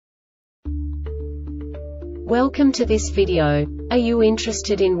Welcome to this video. Are you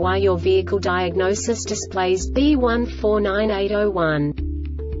interested in why your vehicle diagnosis displays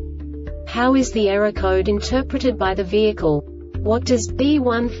B1498-01? How is the error code interpreted by the vehicle? What does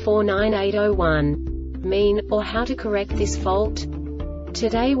B1498-01 mean, or how to correct this fault?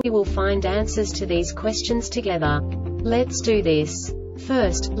 Today we will find answers to these questions together. Let's do this.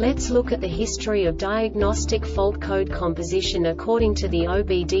 First, let's look at the history of diagnostic fault code composition according to the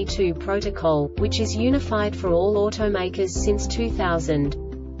OBD2 protocol, which is unified for all automakers since 2000.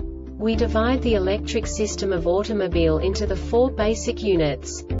 We divide the electric system of automobile into the four basic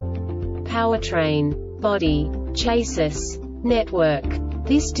units: powertrain, body, chassis, network.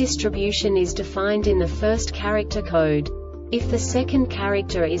 This distribution is defined in the first character code. If the second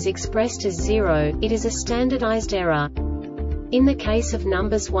character is expressed as 0, it is a standardized error. In the case of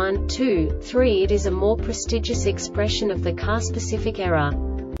numbers 1, 2, 3, it is a more prestigious expression of the car-specific error.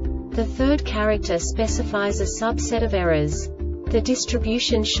 The third character specifies a subset of errors. The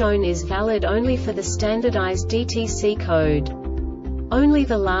distribution shown is valid only for the standardized DTC code. Only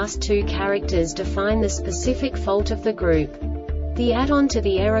the last two characters define the specific fault of the group. The add-on to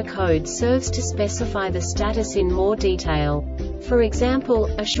the error code serves to specify the status in more detail. For example,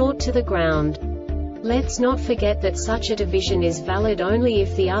 a short to the ground. Let's not forget that such a division is valid only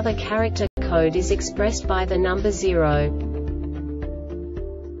if the other character code is expressed by the number 0.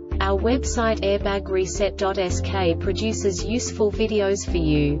 Our website airbagreset.sk produces useful videos for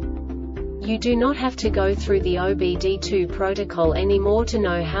you. You do not have to go through the OBD2 protocol anymore to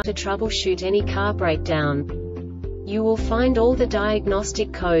know how to troubleshoot any car breakdown. You will find all the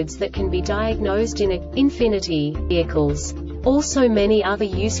diagnostic codes that can be diagnosed in Infinity vehicles. Also many other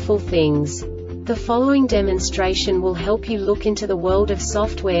useful things. The following demonstration will help you look into the world of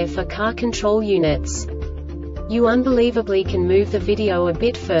software for car control units. You unbelievably can move the video a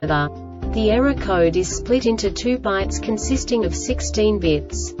bit further. The error code is split into 2 bytes consisting of 16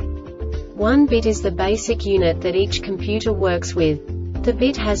 bits. 1 bit is the basic unit that each computer works with. The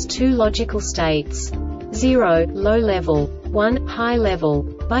bit has 2 logical states: 0, low level, 1, high level.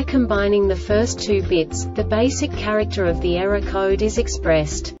 By combining the first 2 bits, the basic character of the error code is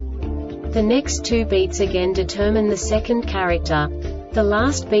expressed. The next 2 beats again determine the second character. The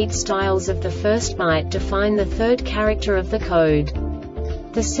last beat styles of the first byte define the third character of the code.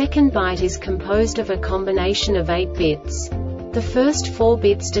 The second byte is composed of a combination of 8 bits. The first 4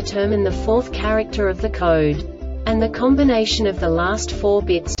 bits determine the fourth character of the code. And the combination of the last 4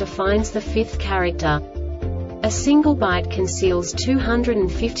 bits defines the fifth character. A single byte conceals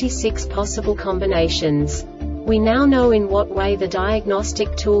 256 possible combinations. We now know in what way the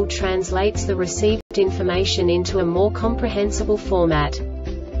diagnostic tool translates the received information into a more comprehensible format.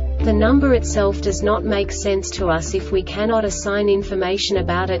 The number itself does not make sense to us if we cannot assign information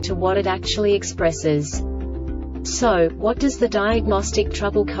about it to what it actually expresses. So, what does the diagnostic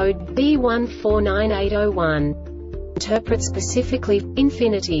trouble code B1498-01 interpret specifically for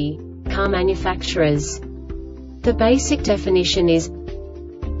Infinity car manufacturers? The basic definition is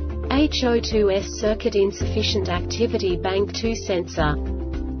HO2S circuit insufficient activity bank 2 sensor.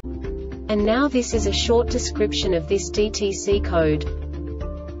 And now this is a short description of this DTC code.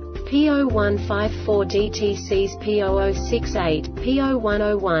 P0154 DTCs P0068,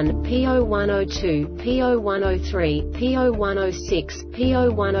 P0101, P0102, P0103, P0106,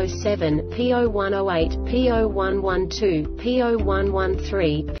 P0107, P0108, P0112,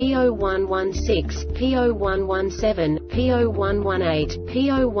 P0113, P0116, P0117, P0118,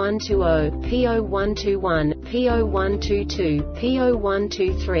 P0120, P0121, P0122,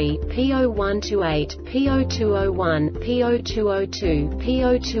 P0123, P0128, P0201, P0202,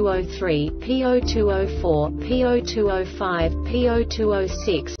 P0203, P0204, P0205,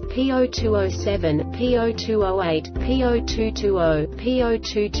 P0206, P0207, P0208, P0220,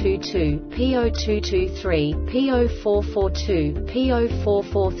 P0222, P0223, P0442,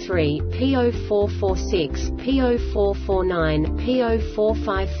 P0443, P0446, P0449,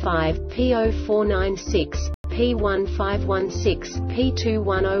 P0455, P0496, P1516,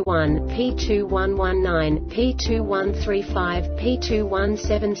 P2101, P2119, P2135,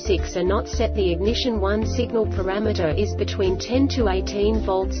 P2176 are not set. The ignition 1 signal parameter is between 10 to 18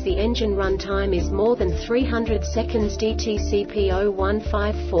 volts. The engine runtime is more than 300 seconds. DTC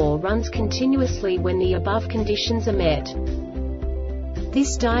P0154 runs continuously when the above conditions are met.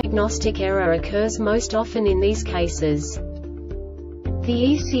 This diagnostic error occurs most often in these cases: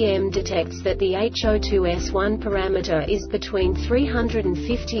 The ECM detects that the HO2S1 parameter is between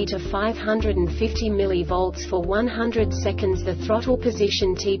 350 to 550 mV for 100 seconds. The throttle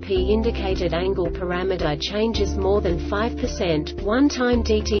position TP indicated angle parameter changes more than 5%. One-time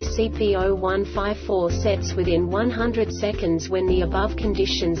DTC P0154 sets within 100 seconds when the above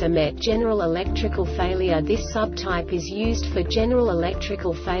conditions are met. General electrical failure. This subtype is used for general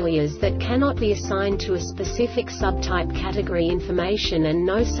electrical failures that cannot be assigned to a specific subtype category information and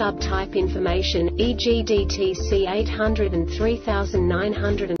no subtype information, e.g. DTC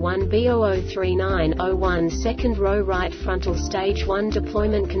 803,901 B0039-01 second row right frontal stage 1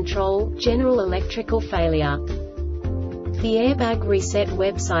 deployment control, general electrical failure. The Airbag Reset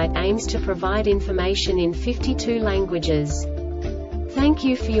website aims to provide information in 52 languages. Thank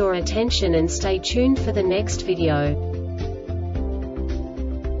you for your attention and stay tuned for the next video.